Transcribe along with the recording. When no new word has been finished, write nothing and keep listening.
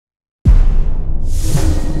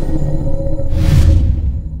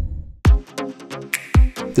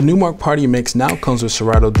The Numark Party Mix now comes with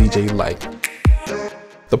Serato DJ Lite.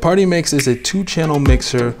 The Party Mix is a 2-channel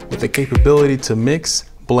mixer with the capability to mix,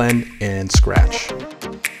 blend, and scratch.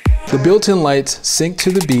 The built-in lights sync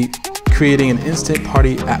to the beat, creating an instant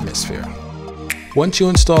party atmosphere. Once you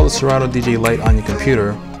install the Serato DJ Lite on your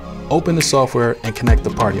computer, open the software and connect the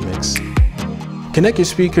Party Mix. Connect your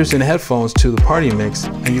speakers and headphones to the Party Mix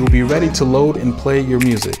and you will be ready to load and play your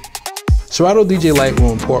music. Serato DJ Lite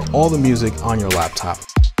will import all the music on your laptop.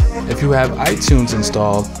 If you have iTunes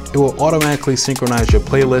installed, it will automatically synchronize your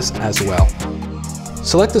playlist as well.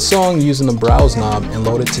 Select the song using the Browse knob and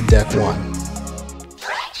load it to Deck 1.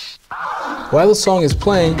 While the song is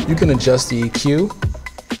playing, you can adjust the EQ,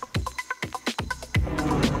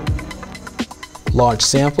 large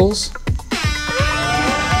samples,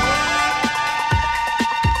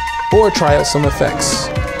 or try out some effects.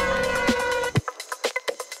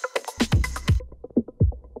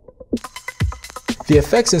 The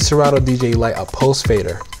effects in Serato DJ Lite are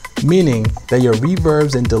post-fader, meaning that your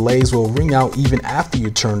reverbs and delays will ring out even after you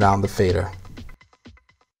turn down the fader.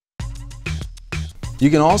 You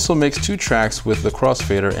can also mix 2 tracks with the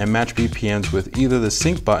crossfader and match BPMs with either the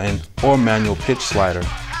sync button or manual pitch slider.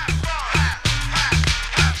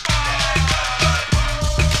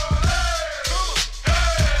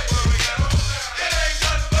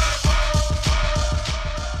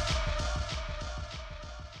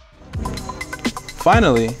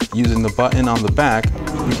 Finally, using the button on the back,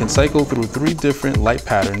 you can cycle through 3 different light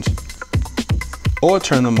patterns or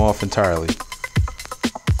turn them off entirely.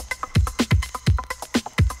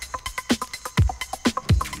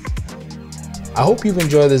 I hope you've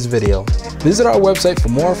enjoyed this video. Visit our website for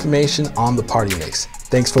more information on the Party Mix.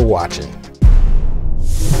 Thanks for watching.